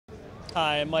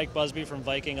Hi, I'm Mike Busby from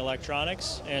Viking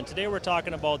Electronics, and today we're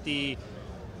talking about the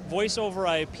voice over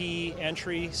IP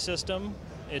entry system.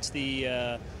 It's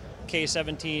the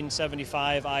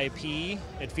K1775 IP.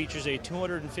 It features a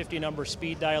 250 number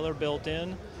speed dialer built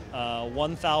in,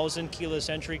 1,000 keyless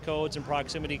entry codes and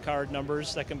proximity card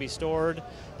numbers that can be stored.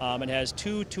 It has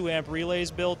two 2-amp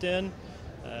relays built in.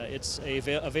 It's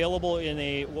available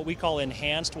in what we call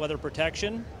enhanced weather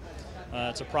protection.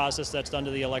 It's a process that's done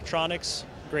to the electronics,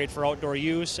 great for outdoor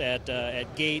use at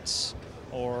gates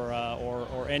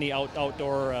or any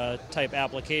outdoor type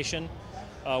application.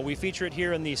 We feature it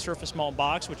here in the surface mount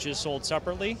box, which is sold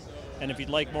separately. And if you'd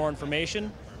like more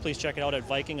information, please check it out at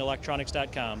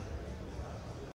vikingelectronics.com.